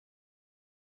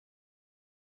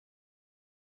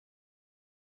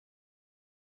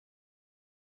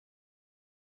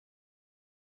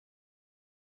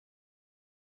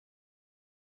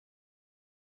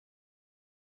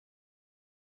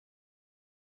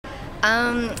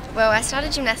Well, I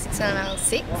started gymnastics when I was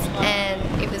 6,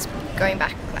 and it was going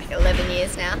back like 11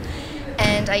 years now.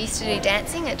 And I used to do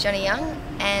dancing at Johnny Young,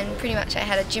 and pretty much I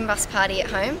had a gym bus party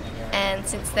at home, and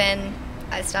since then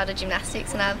I started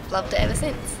gymnastics and I've loved it ever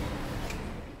since.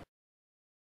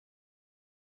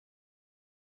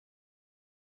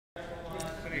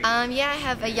 Yeah, I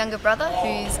have a younger brother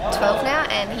who's 12 now,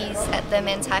 and he's at the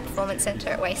Men's High Performance Centre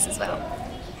at Waste as well.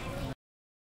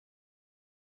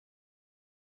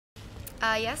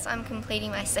 Yes, I'm completing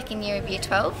my second year of Year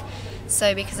 12,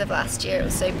 so because of last year it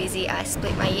was so busy I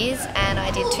split my years, and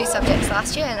I did 2 subjects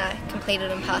last year and I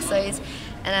completed and passed those,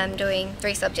 and I'm doing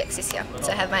 3 subjects this year,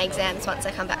 so I have my exams once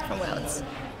I come back from Worlds.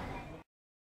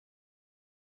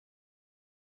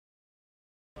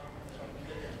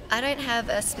 I don't have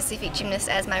a specific gymnast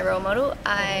as my role model.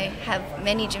 I have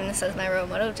many gymnasts as my role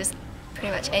model, just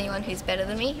pretty much anyone who's better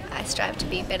than me. I strive to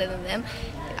be better than them.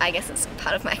 I guess it's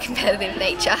part of my competitive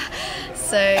nature.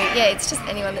 So yeah, it's just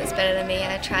anyone that's better than me.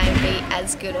 I try and be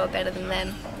as good or better than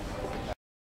them.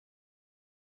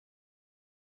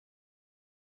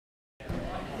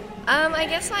 I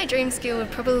guess my dream skill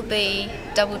would probably be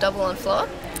double-double on floor.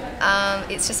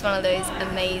 It's just one of those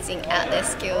amazing out there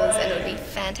skills, and it would be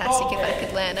fantastic if I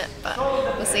could learn it, but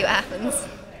we'll see what happens.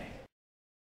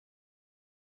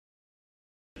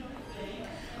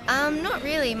 Not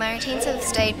really. My routines have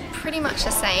stayed pretty much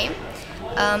the same,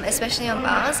 especially on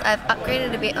bars. I've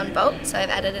upgraded a bit on vault, so I've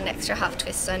added an extra half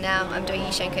twist, so now I'm doing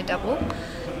Yushenko double.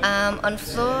 On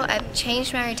floor, I've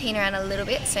changed my routine around a little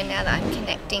bit, so now that I'm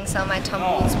connecting some of my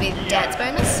tumbles with dance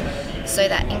bonus, so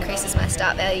that increases my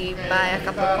start value by a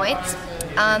couple of points.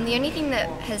 The only thing that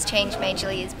has changed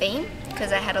majorly is beam,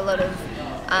 because I had a lot of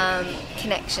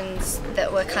connections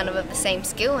that were kind of the same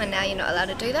skill, and now you're not allowed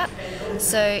to do that.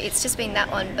 So it's just been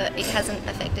that one, but it hasn't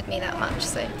affected me that much,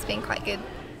 so it's been quite good.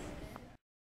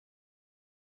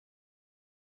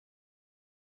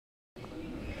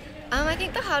 I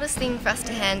think the hardest thing for us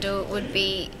to handle would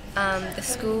be the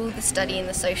school, the study and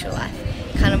the social life,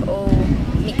 kind of all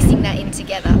mixing that in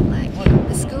together. Like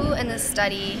the school and the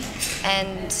study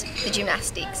and the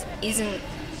gymnastics isn't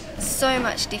so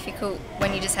much difficult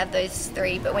when you just have those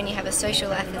 3, but when you have a social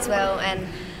life as well, and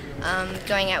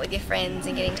going out with your friends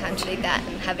and getting time to do that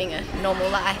and having a normal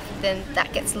life, then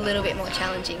that gets a little bit more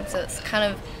challenging. So it's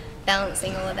kind of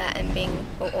balancing all of that and being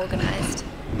all organised.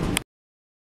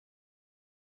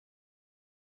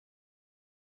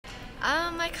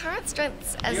 My current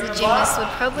strengths as a gymnast would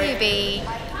probably be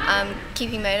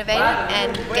keeping motivated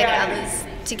and getting others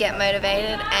to get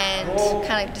motivated, and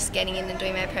kind of just getting in and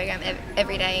doing my program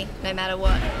every day, no matter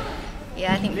what.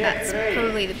 Yeah, I think that's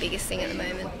probably the biggest thing at the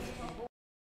moment.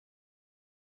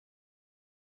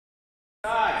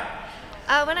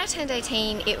 When I turned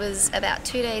 18, it was about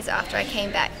 2 days after I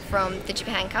came back from the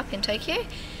Japan Cup in Tokyo.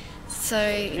 So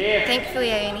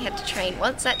thankfully I only had to train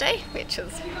once that day, which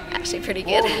was actually pretty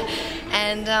good.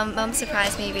 And Mum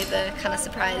surprised me with a kind of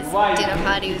surprise dinner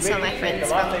party with some of my friends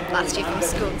from last year from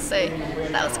school, so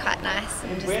that was quite nice,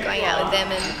 and just going out with them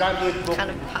and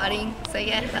kind of partying, so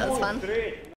yeah, that was fun.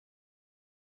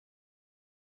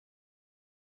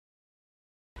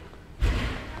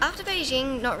 After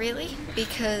Beijing, not really,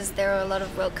 because there were a lot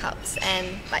of World Cups and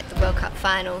like the World Cup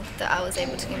final that I was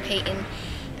able to compete in,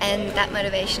 and that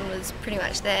motivation was pretty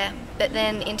much there. But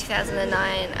then in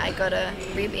 2009 I got a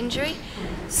rib injury,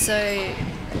 so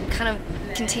kind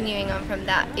of continuing on from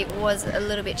that, it was a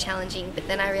little bit challenging, but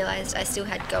then I realised I still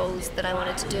had goals that I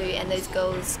wanted to do, and those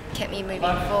goals kept me moving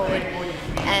forward,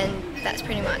 and that's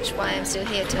pretty much why I'm still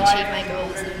here, to achieve my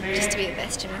goals and just to be the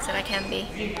best gymnast that I can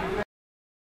be.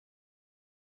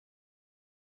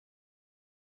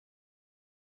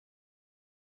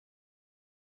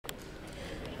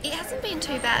 It hasn't been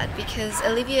too bad, because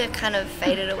Olivia kind of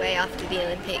faded away after the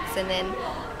Olympics, and then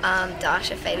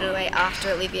Dasha faded away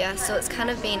after Olivia, so it's kind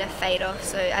of been a fade off,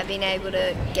 so I've been able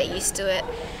to get used to it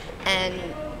and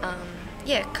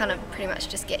yeah, kind of pretty much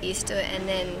just get used to it, and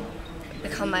then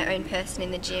become my own person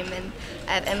in the gym. And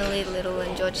I have Emily Little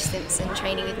and Georgia Simpson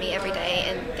training with me every day,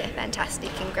 and they're fantastic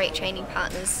and great training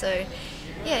partners, so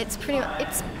yeah, it's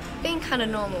been kind of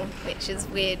normal, which is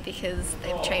weird because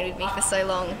they've trained with me for so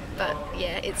long, but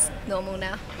yeah, it's normal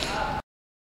now.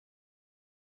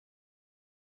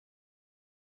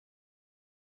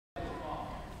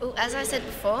 Well, as I said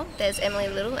before, there's Emily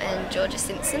Little and Georgia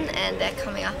Simpson, and they're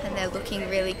coming up and they're looking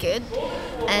really good.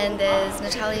 And there's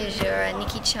Natalia Jura,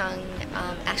 Nikki Chung,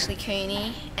 Ashley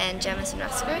Cooney and Jamison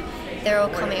Rusko. They're all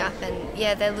coming up, and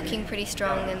yeah, they're looking pretty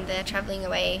strong, and they're travelling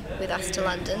away with us to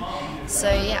London.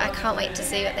 So yeah, I can't wait to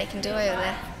see what they can do over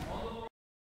there.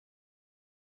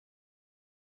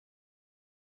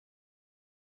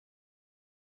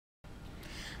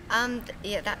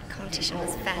 Yeah, that competition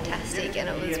was fantastic and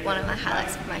it was one of my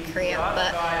highlights of my career,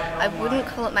 but I wouldn't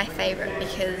call it my favourite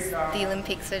because the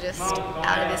Olympics were just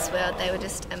out of this world. They were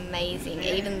just amazing,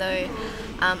 even though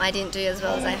I didn't do as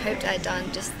well as I hoped I'd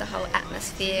done. Just the whole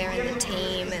atmosphere and the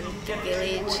team and the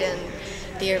village and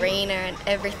the arena and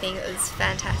everything, it was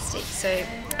fantastic. So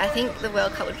I think the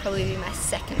World Cup would probably be my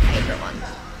second favourite one.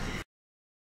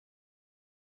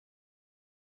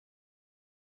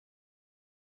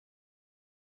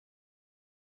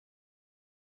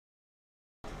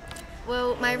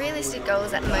 Well, my realistic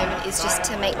goals at the moment is just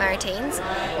to make my routines,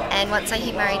 and once I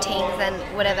hit my routines, then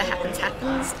whatever happens,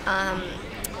 happens.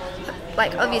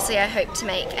 Like obviously I hope to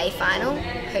make a final,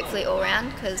 hopefully all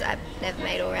round, because I've never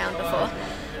made all round before.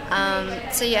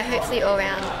 So yeah, hopefully all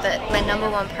round, but my number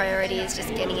one priority is just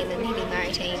getting in and hitting my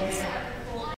routines.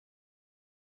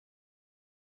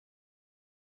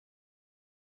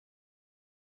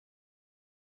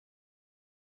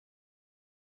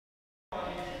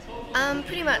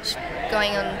 Pretty much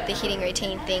going on the hitting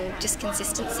routine thing, just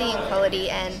consistency and quality,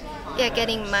 and yeah,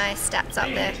 getting my stats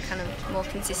up there kind of more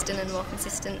consistent,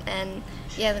 and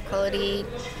yeah, the quality,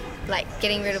 like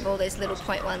getting rid of all those little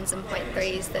 .1s and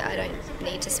 .3s that I don't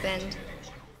need to spend.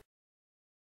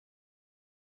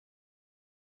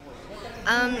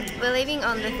 We're leaving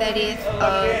on the 30th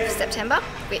of September,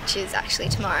 which is actually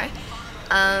tomorrow.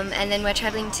 And then we're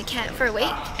travelling to camp for a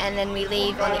week, and then we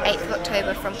leave on the 8th of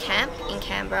October from camp in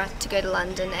Canberra to go to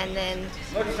London, and then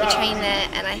we train there,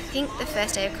 and I think the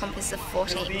first day of comp is the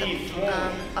 14th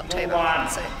of October,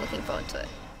 so looking forward to it.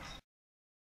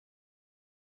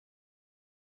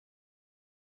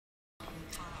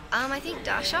 I think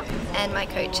Dasha and my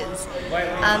coaches.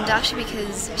 Dasha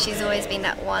because she's always been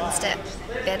that one step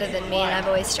better than me, and I've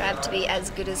always strived to be as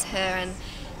good as her, and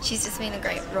she's just been a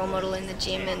great role model in the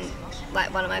gym and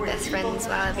like one of my best friends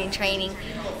while I've been training.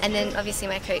 And then obviously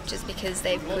my coaches because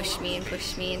they've pushed me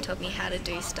and taught me how to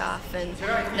do stuff and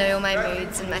know all my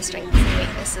moods and my strengths and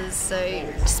weaknesses. So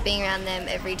just being around them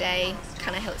every day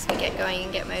kind of helps me get going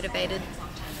and get motivated.